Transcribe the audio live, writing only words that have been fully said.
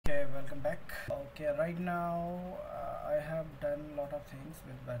Okay, right now I have done a lot of things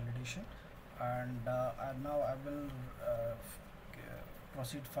with validation, and now I will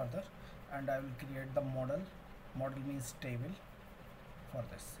proceed further, and I will create the model. Model means table for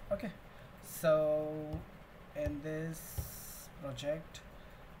this. Okay, so in this project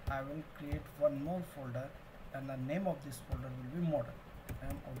I will create one more folder, and the name of this folder will be model,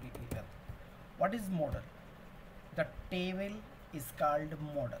 model. What is model? The table is called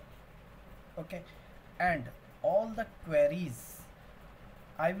model. Okay, and all the queries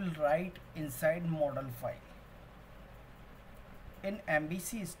I will write inside model file in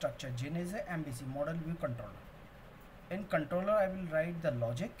MVC structure. GIN is a MVC, model view controller. In controller I will write the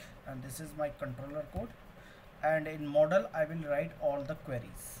logic, and this is my controller code, and in model I will write all the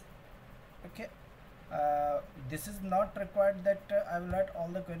queries. Okay, this is not required that I will write all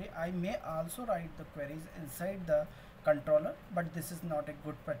the query. I may also write the queries inside the controller, but this is not a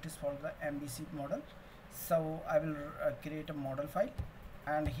good practice for the MVC model. So I will create a model file,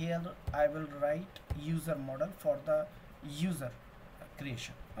 and here I will write user model for the user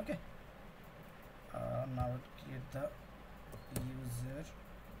creation. Okay, now create the user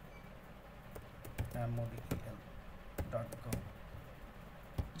model.go.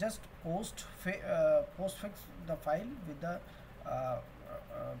 Just postfix the file with the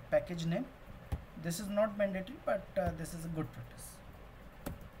package name. This is not mandatory, but this is a good practice.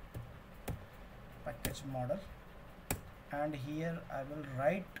 Package model, and here I will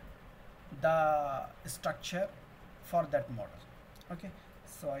write the structure for that model. Okay,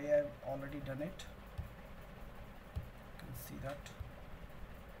 so I have already done it. You can see that.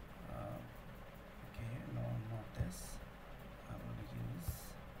 Okay, no, not this. I will use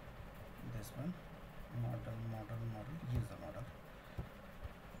this one, model user model,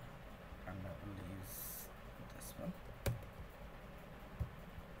 and I will use this one.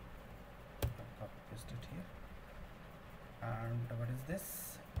 I'll copy paste it here. And what is this?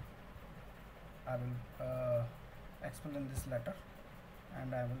 I will explain this later,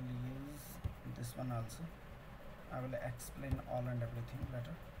 and I will use this one also. I will explain all and everything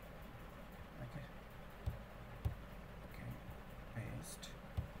later. Okay, paste.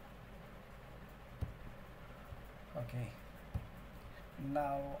 Okay,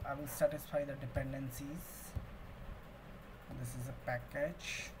 now I will satisfy the dependencies. This is a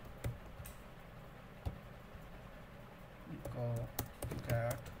package. Go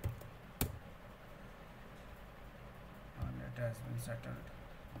get, and it has been settled.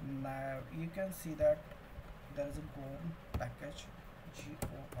 Now you can see that there is a gorm package,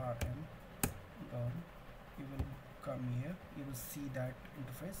 gorm. You will come here, you will see that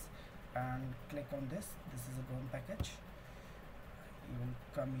interface, and click on this. This is a gorm package. You will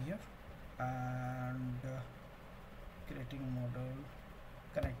come here, and creating model,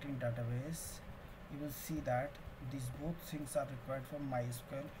 connecting database. You will see that these both things are required for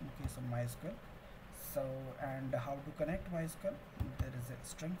MySQL, in case of MySQL. So, and how to connect MySQL? There is a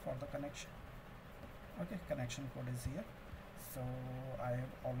string for the connection. Okay, connection code is here. So I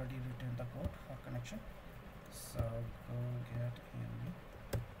have already written the code for connection. So go get env.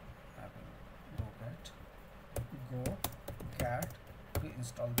 I will go get to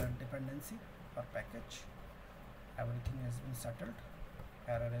install that dependency or package. Everything has been settled.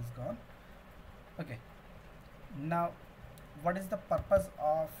 Error is gone. Okay, now what is the purpose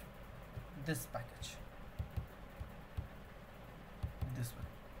of this package? This one.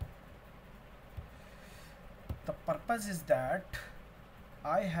 The purpose is that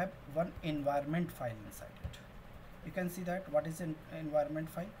I have one environment file inside it. You can see that. What is an environment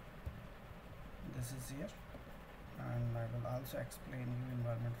file? This is here, and I will also explain you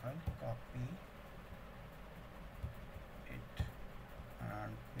environment file. Copy it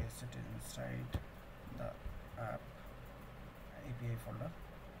and paste it inside the app API folder.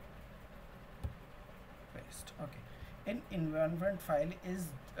 Paste. Okay, in environment file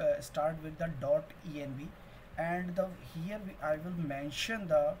is start with the .env, and I will mention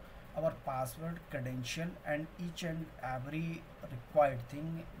the our password, credential, and each and every required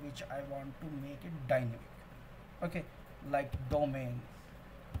thing which I want to make it dynamic. Okay, like domain,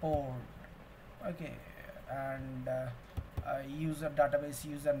 port, okay, and user database,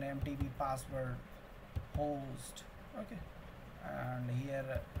 username, DB, password, host. Okay, and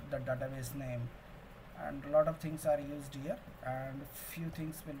here the database name, and a lot of things are used here, and few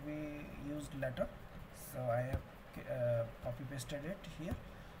things will be used later. So I have copy pasted it here.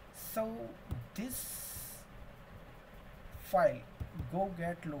 So this file go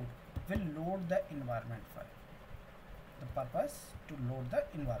get load will load the environment file. The purpose to load the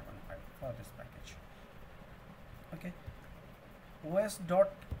environment file for this package. Okay,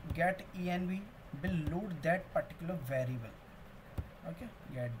 os.get env will load that particular variable. Okay,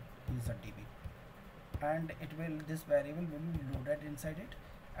 get User-p2, and it will, this variable will be loaded inside it,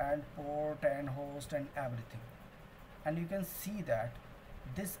 and port and host and everything. And you can see that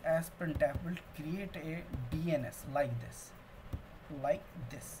this as printf will create a DNS like this,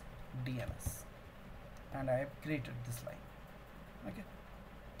 DNS, and I have created this line. Okay,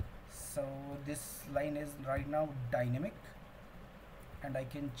 so this line is right now dynamic, and I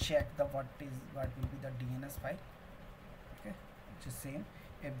can check the what will be the DNS file. Okay, which is same.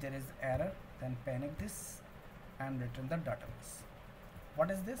 If there is error, then panic this and return the database. What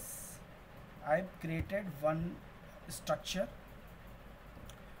is this? I've created one structure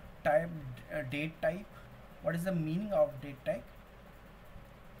type, date type. What is the meaning of date type?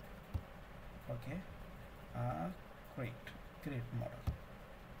 Okay, create model,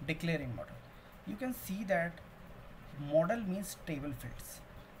 declaring model. You can see that model means table fields.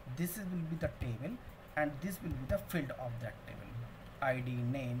 This will be the table, and this will be the field of that table: ID,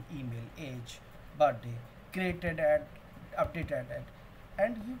 name, email, age, birthday, created at, updated at.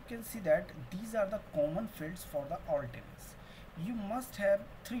 And you can see that these are the common fields for the all tables. You must have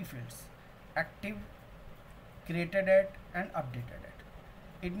three fields: active, created at, and updated at.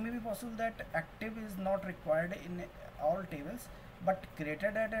 It may be possible that active is not required in all tables, but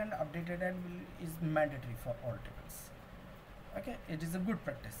created at and updated at is mandatory for all tables. Okay, it is a good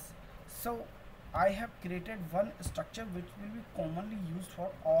practice. So I have created one structure which will be commonly used for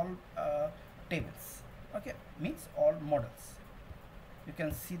all tables. Okay, means all models. You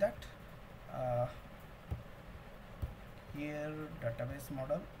can see that here, database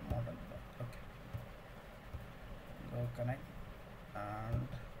model. Okay, go connect, and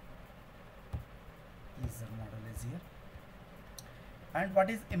user model is here. And what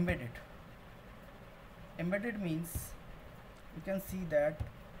is embedded? Embedded means, you can see that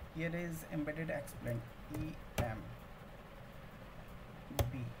here is embedded explained,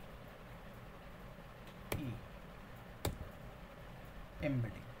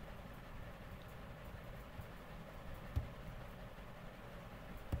 embedding.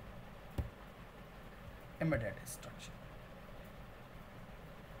 Embedded structure.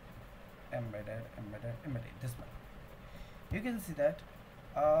 Embedded, this one. You can see that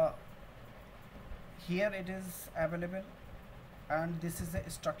here it is available, and this is a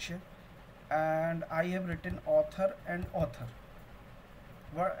structure, and I have written author and author,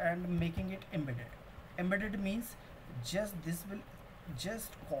 and making it embedded. Embedded means just this will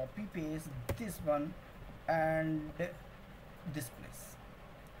just copy paste this one and this place.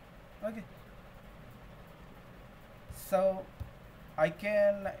 Okay, so I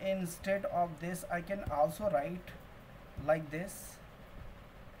can, instead of this, I can also write like this,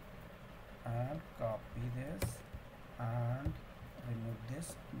 and copy this and remove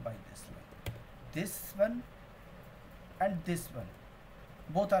this by this line. This one and this one,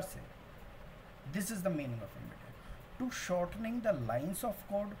 both are same. This is the meaning of embedded. To shortening the lines of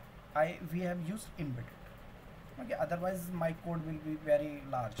code, we have used embedded. Okay, otherwise my code will be very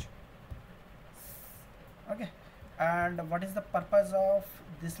large. Okay, and what is the purpose of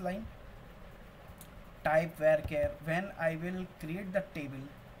this line? Type varchar. When I will create the table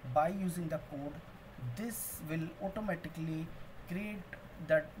by using the code, this will automatically create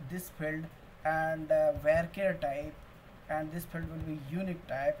this field and varchar type, and this field will be unique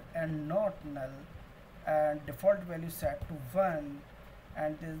type and not null, and default value set to 1,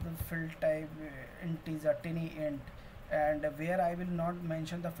 and this is the field type integer, tiny int, and where I will not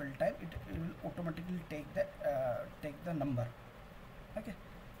mention the field type, it will automatically take the number. Okay,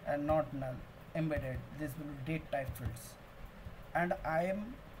 and not null. Embedded, this will be date type fields, and I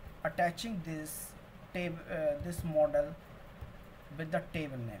am attaching this table, this model with the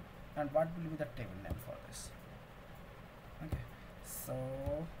table name. And what will be the table name for this? Okay, so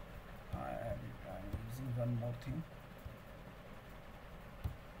I'm using one more thing.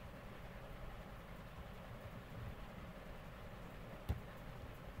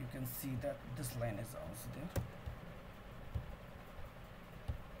 You can see that this line is also there.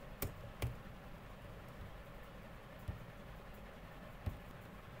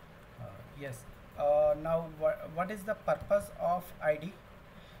 Yes. Now what is the purpose of ID?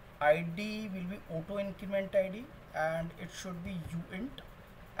 ID will be auto increment ID, and it should be uint,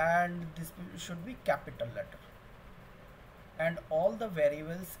 and this should be capital letter, and all the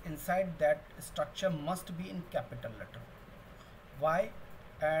variables inside that structure must be in capital letter. Why?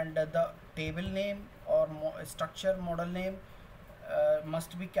 And the table name or structure model name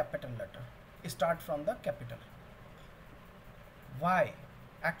must be capital letter, start from the capital. Why?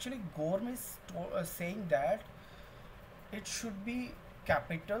 Actually gorm is saying that it should be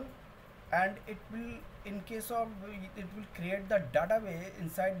capital and it will, in case of it will create the database.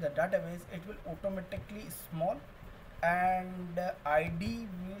 Inside the database it will automatically small, and id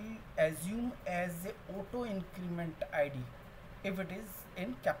will assume as a auto increment id if it is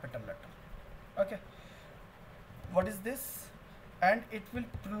in capital letter. Okay, what is this? And it will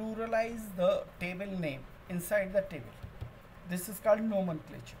pluralize the table name inside the table. This is called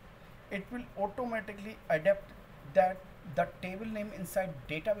nomenclature. It will automatically adapt that the table name inside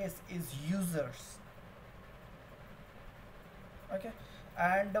database is users. Okay,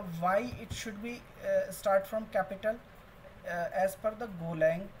 and why it should be start from capital? As per the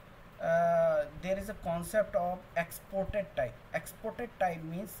Golang, there is a concept of exported type. Exported type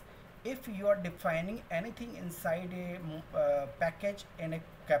means if you are defining anything inside a package in a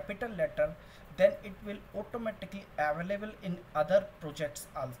capital letter, then it will automatically available in other projects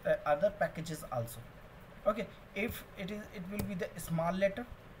also, other packages also. Okay, if it will be the small letter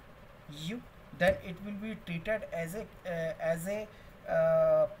u, then it will be treated as a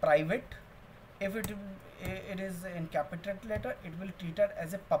private. If it is in capital letter, it will treated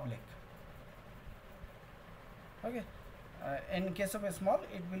as a public. Okay, in case of a small,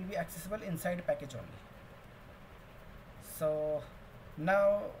 it will be accessible inside package only. So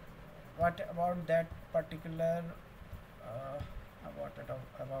now what about that particular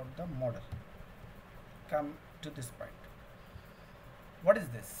about the model? Come to this point. What is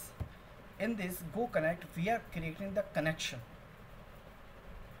this? In this Go Connect, we are creating the connection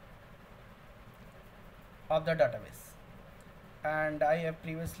of the database, and I have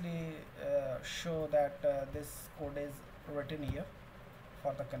previously show that this code is written here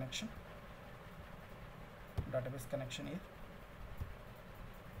for the connection, database connection here.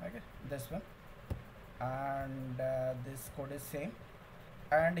 Okay, this one, and this code is same,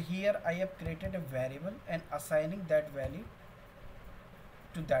 and here I have created a variable and assigning that value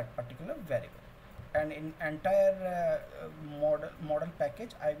to that particular variable, and in entire model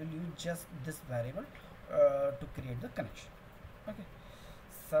package I will use just this variable to create the connection. Okay,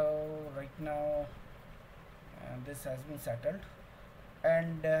 so right now this has been settled,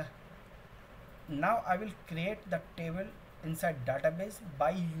 and now I will create the table inside database by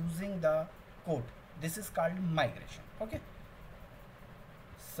using the code. This is called migration. Okay,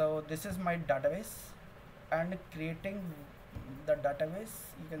 so this is my database, and creating the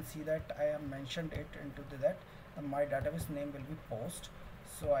database, you can see that I have mentioned it into that my database name will be post.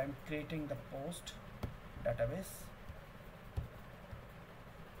 So I am creating the post database,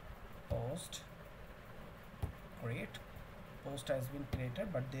 post, create. Post has been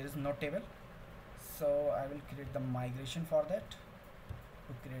created, but there is no table, so I will create the migration for that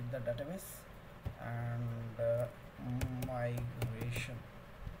to create the database, and migration.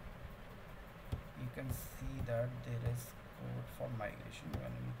 You can see that there is code for migration.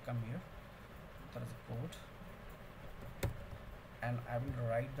 When you come here, there is a code, and I will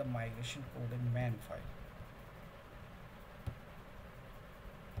write the migration code in main file.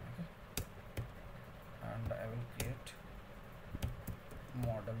 Okay, and I will create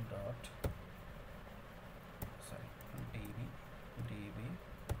model dot db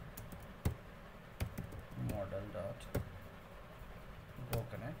model dot go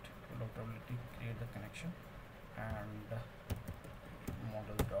connect. It will automatically create the connection, and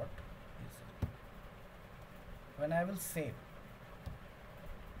model dot is. When I will save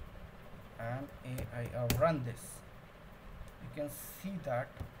and I run this, you can see that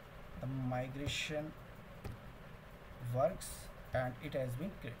the migration works and it has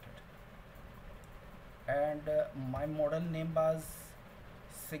been created, and my model name was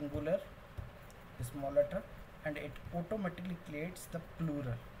singular small letter, and it automatically creates the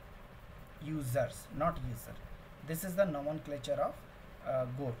plural users, not user. This is the nomenclature of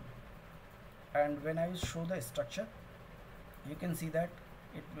gorm. And when I will show the structure, you can see that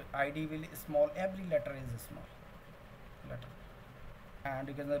it id will small, every letter is a small letter, and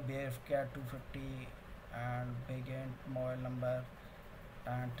you can the BFK 250 and big int, mobile number,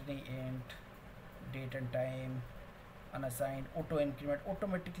 and tiny int, date and time, unassigned, auto increment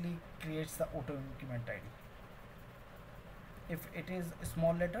automatically creates the auto increment id. If it is a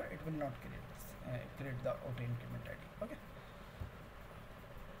small letter, it will not create this, create the auto increment id. Okay,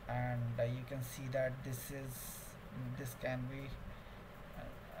 and you can see that this can be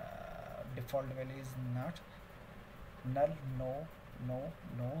default value is not null, no.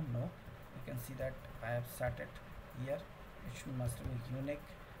 You can see that I have set it here. It must be unique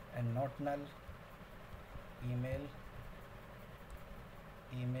and not null. Email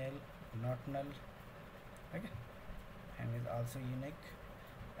not null. Okay, and is also unique,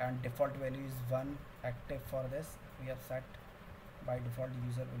 and default value is 1 active. For this we have set by default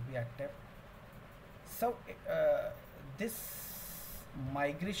user will be active. So this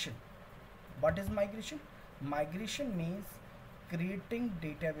migration, what is migration? Migration means creating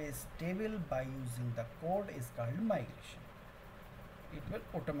database table by using the code is called migration. It will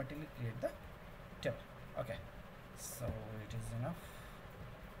automatically create the table. Okay, so it is enough,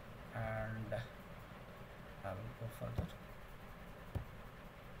 and I will go further.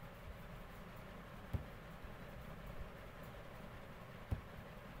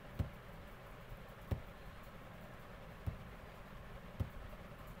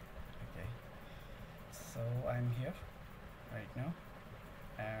 Okay, so I'm here right now,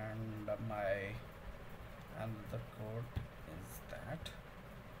 and the code is that.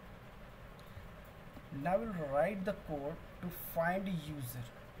 Now we'll write the code to find a user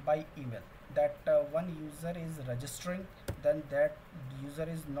by email. That one user is registering, then that user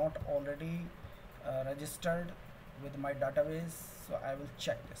is not already registered with my database, so I will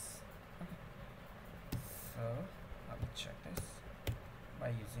check this. Okay. So I will check this by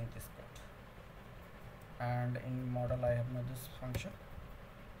using this code, and in model I have now this function.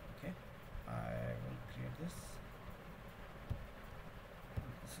 Okay, I will create this.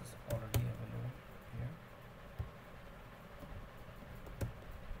 This is already available here.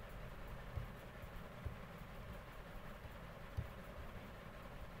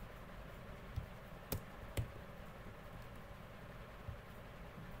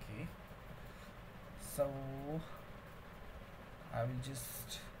 Okay, so I will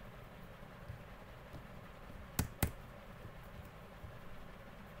just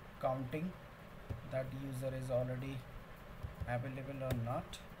counting that user is already available or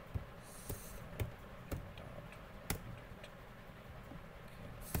not.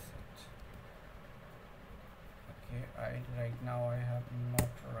 Okay, right now I have not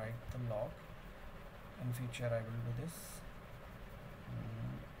write the log. In future I will do this.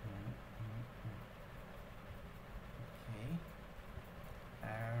 Okay,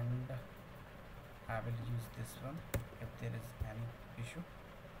 and I will use this one if there is any issue.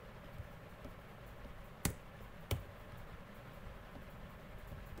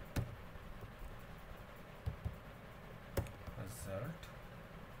 Result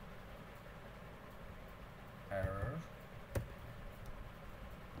error,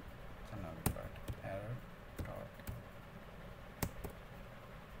 so now we got error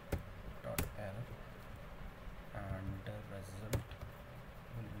dot error, and the result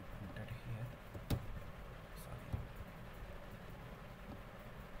will be printed here. Sorry,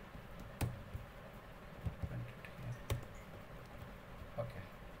 printed here. Okay,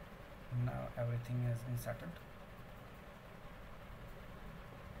 now everything has been settled.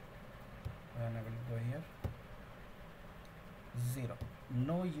 When I will go here, 0,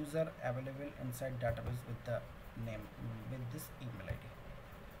 no user available inside database with the name, with this email ID.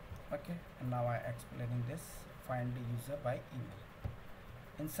 Okay, and now I explaining this, find the user by email.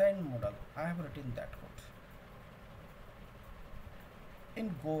 Inside model I have written that code.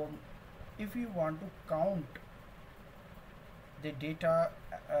 In gorm, if you want to count the data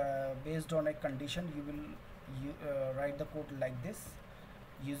based on a condition, you will write the code like this.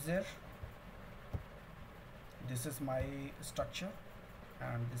 User, this is my structure,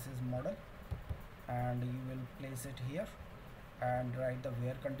 and this is model, and you will place it here and write the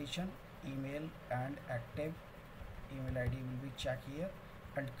where condition, email and active email ID will be check here,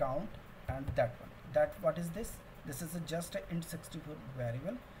 and count, and that one. That what is this? This is just a int64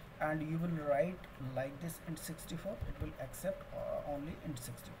 variable, and you will write like this int64. It will accept only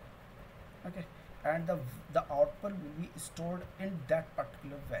int64. Okay, and the output will be stored in that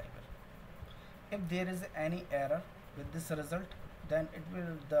particular variable. If there is any error with this result, then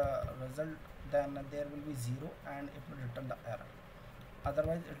then there will be 0 and it will return the error.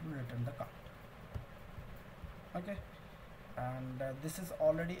 Otherwise it will return the count. Okay, and this is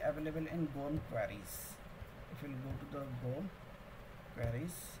already available in gorm queries. If you will go to the gorm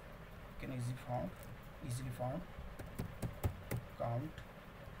queries, you can easily found count,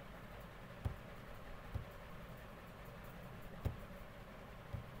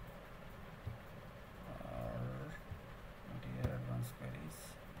 queries.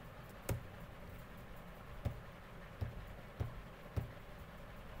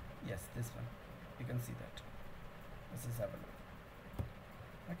 Yes, this one, you can see that this is available.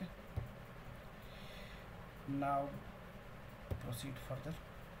 Okay, now proceed further.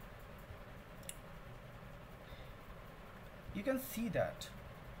 You can see that.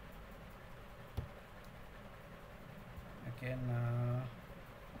 Okay, now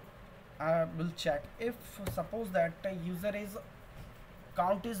I will check if suppose that user is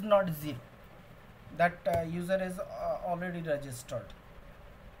count is not 0, that user is already registered.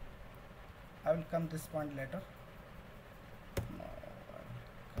 I will come this point later. No, I will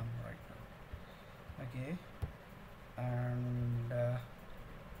come right now. Okay, and I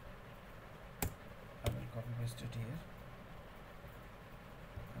will copy paste it here,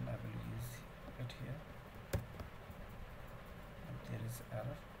 and I will use it here. And there is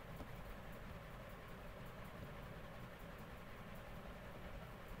error.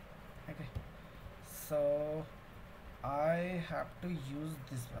 Okay, so I have to use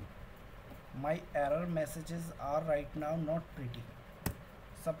this one. My error messages are right now not pretty.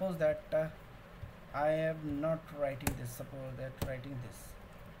 Suppose that I am not writing this. Suppose that writing this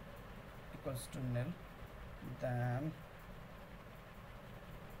equals to nil, then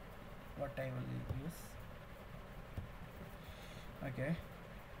what I will use. Okay,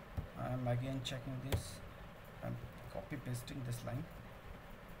 I'm again checking this. I'm copy pasting this line.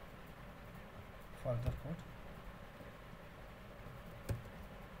 Further code.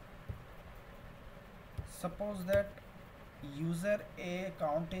 Suppose that user A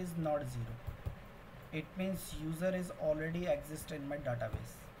count is not 0. It means user is already exist in my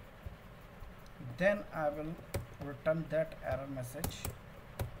database. Then I will return that error message.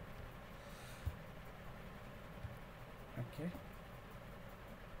 Okay.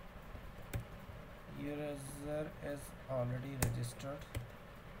 User is already registered.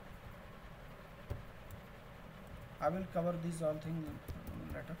 I will cover these all things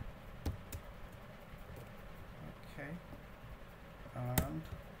later. Okay, and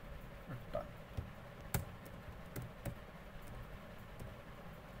return.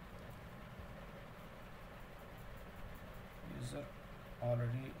 User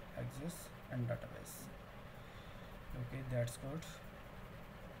already exists in database. Okay, that's good.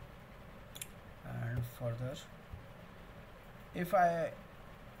 And further, if I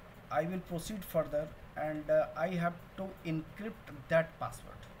will proceed further, and I have to encrypt that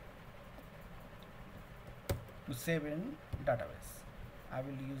password to save in database. I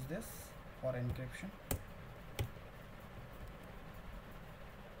will use this for encryption.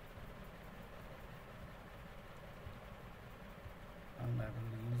 And I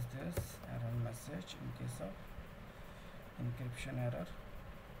will use this error message in case of encryption error.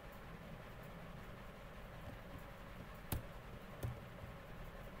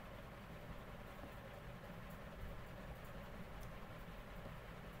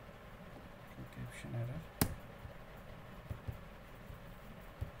 Encryption error.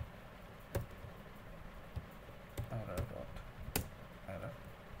 Error.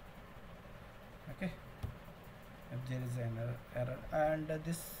 Okay, if there is an error, and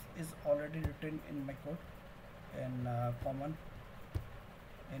this is already written in my code in common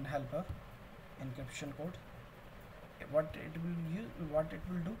in helper encryption code. What it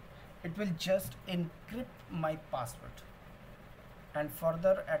will do, it will just encrypt my password, and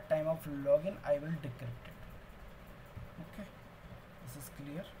further at time of login I will decrypt it. Okay, this is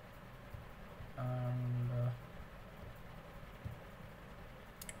clear. And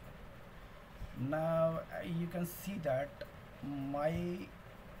now you can see that my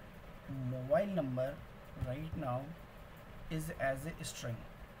mobile number right now is as a string.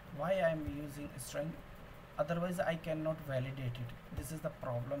 Why I am using string? Otherwise I cannot validate it. This is the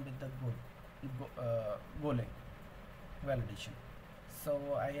problem with the Golang validation. So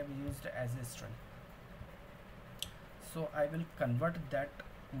I have used as a string. So I will convert that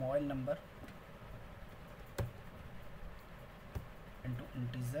mobile number into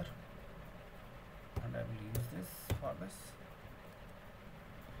integer, and I will use this for this.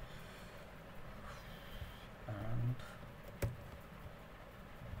 And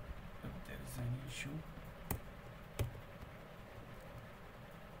if there is any issue,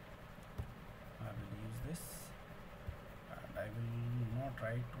 I will use this, and I will not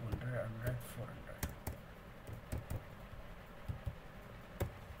write 200, 100, 400.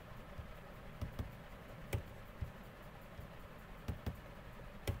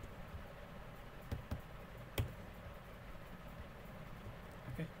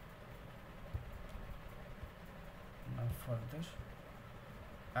 Okay. Now further,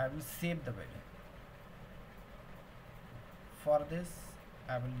 I will save the value. For this,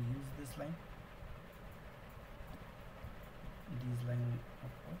 I will use this line, these line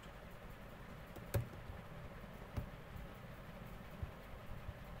of code.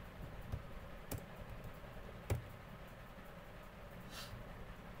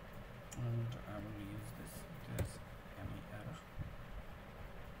 And I will use this if there's any error.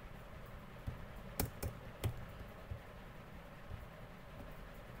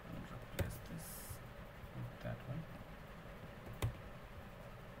 And replace this with that one.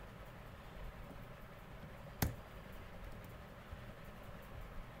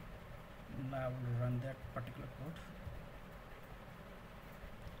 Now I will run that particular code.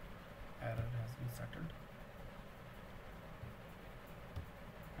 Error has been settled,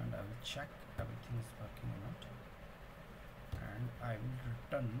 and I will check everything is working or not, and I will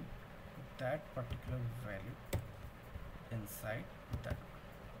return that particular value inside that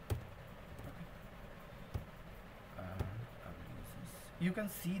one. Okay. And I will use this. You can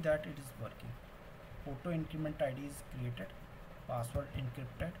see that it is working. Auto increment ID is created, password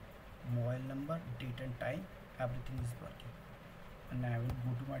encrypted, mobile number, date and time, everything is working. And I will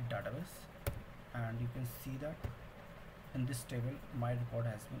go to my database, and you can see that in this table my record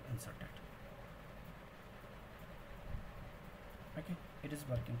has been inserted. Okay, it is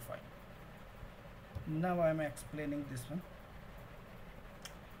working fine. Now I am explaining this one.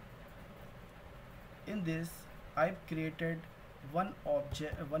 In this I've created one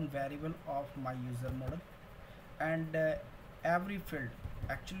object, one variable of my user model, and every field.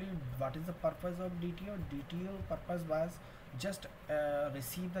 Actually, what is the purpose of DTO? DTO purpose was just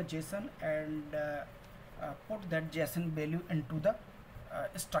receive the JSON and put that JSON value into the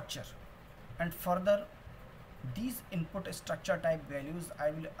structure, and further these input structure type values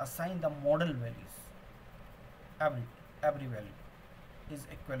I will assign the model values. Every value is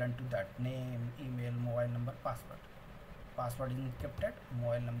equivalent to that: name, email, mobile number, password. Password is encrypted,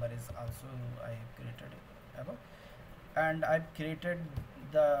 mobile number is also I have created above, and I've created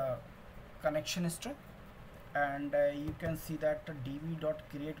the connection string, and you can see that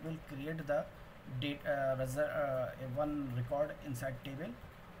db.create will create the one record inside table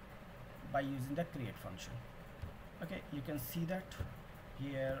by using the create function. Okay, you can see that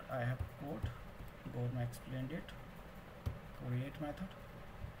here I have code. Gorm explained it. Create method.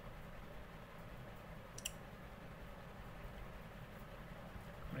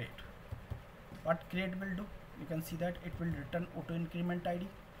 Create. What create will do? You can see that it will return auto increment ID,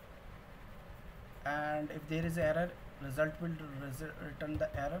 and if there is error, result will return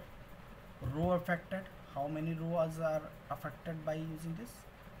the error. Row affected, how many rows are affected by using this?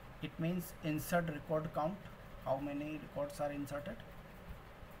 It means insert record count, how many records are inserted.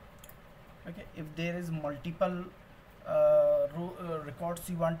 Okay, if there is multiple records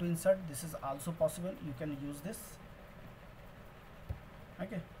you want to insert, this is also possible. You can use this.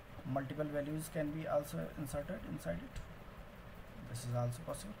 Okay, multiple values can be also inserted inside it. This is also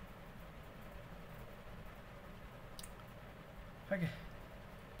possible. Okay.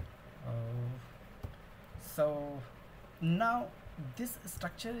 So now this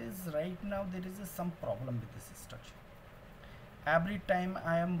structure is right now there is some problem with this structure. Every time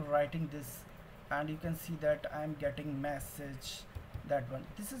I am writing this, and you can see that I am getting message, that one.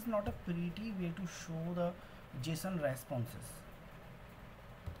 This is not a pretty way to show the JSON responses.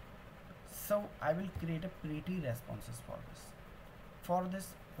 So I will create a pretty responses for this. For this,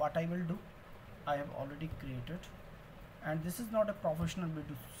 what I will do, I have already created, and this is not a professional way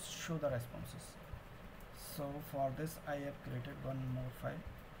to show the responses. So for this I have created one more file.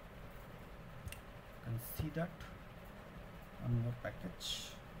 You can see that one more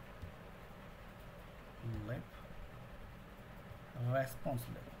package, lib response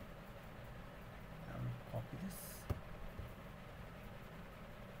lib. I will copy this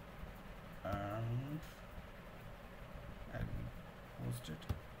and I will post it.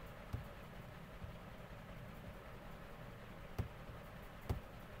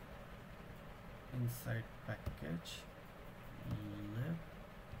 Inside package lib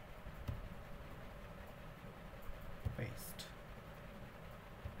paste.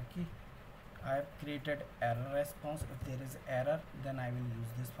 Okay, I have created error response. If there is error, then I will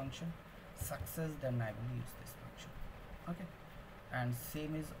use this function. Success, then I will use this function. Okay, and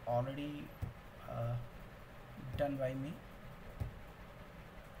same is already done by me.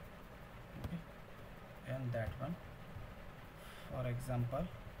 Okay, and that one, for example,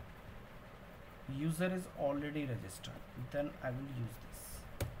 user is already registered, then I will use this.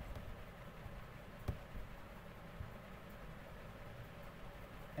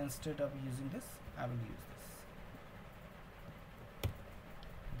 Instead of using this, I will use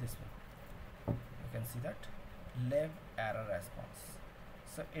this one. You can see that lib error response,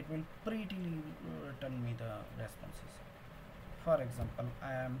 so it will prettily return me the responses. For example,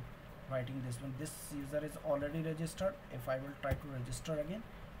 I am writing this one. This user is already registered. If I will try to register again,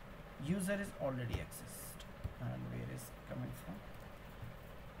 user is already exist, and where is coming from?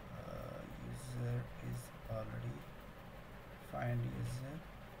 User is already find user.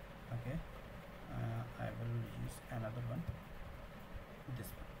 Okay, I will use another one, this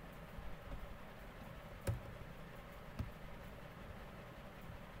one.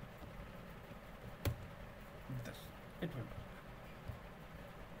 This, it will work.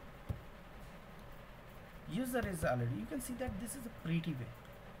 User is already, you can see that this is a pretty way.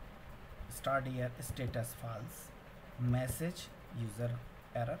 Start here, status false, message user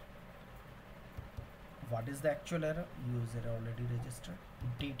error. What is the actual error? User already registered.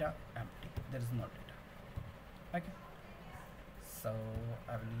 Data empty, there is no data. Okay, so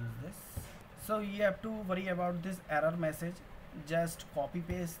I will use this. So you have to worry about this error message, just copy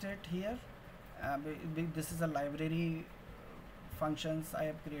paste it here. This is a library functions I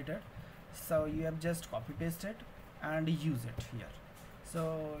have created, so you have just copy paste it and use it here.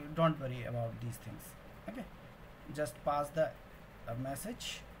 So don't worry about these things. Okay, just pass the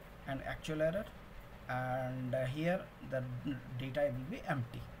message and actual error, and here the data will be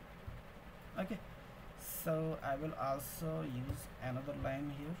empty. Okay, so I will also use another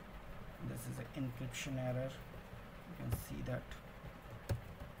line here. This is an encryption error, you can see that.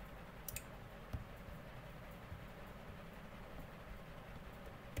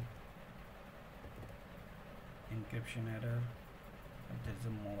 Encryption error. If there is a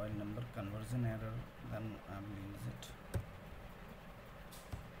mobile number conversion error, then I will use it.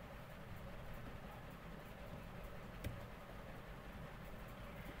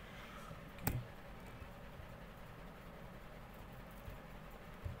 Okay.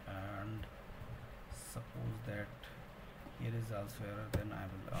 And suppose that here is also error, then I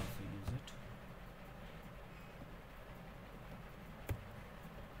will also use it.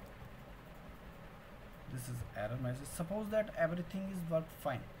 This is error message. Suppose that everything is worked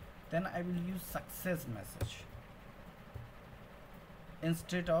fine, then I will use success message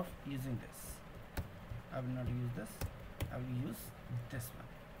instead of using this. I will not use this, I will use this one.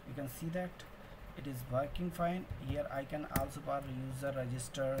 You can see that it is working fine. Here I can also put user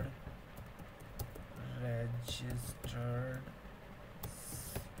registered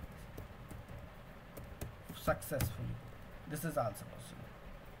successfully. This is also possible.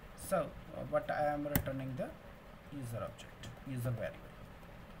 So but I am returning the user object, user variable.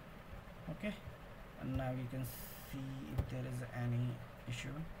 Okay, and now you can see if there is any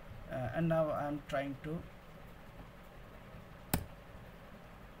issue, and now I am trying to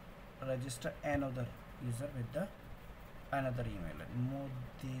register another user with the another email,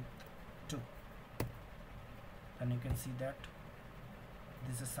 Modit2, and you can see that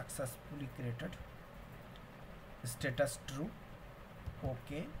this is successfully created. Status true,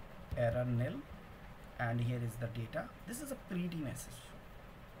 okay, error nil, and here is the data. This is a pretty message,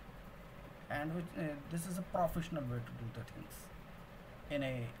 and this is a professional way to do the things in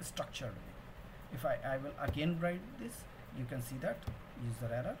a structured way. If I will again write this, you can see that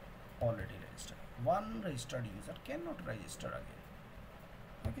user error already registered. One registered user cannot register again.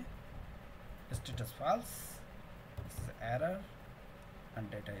 Okay, status false, this is error,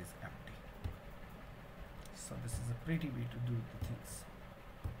 and data is empty. So this is a pretty way to do the things.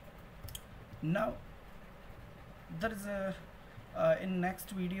 Now there is a in next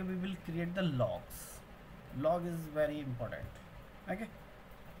video we will create the logs. Log is very important. Okay,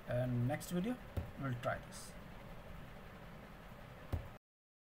 and next video we'll try this.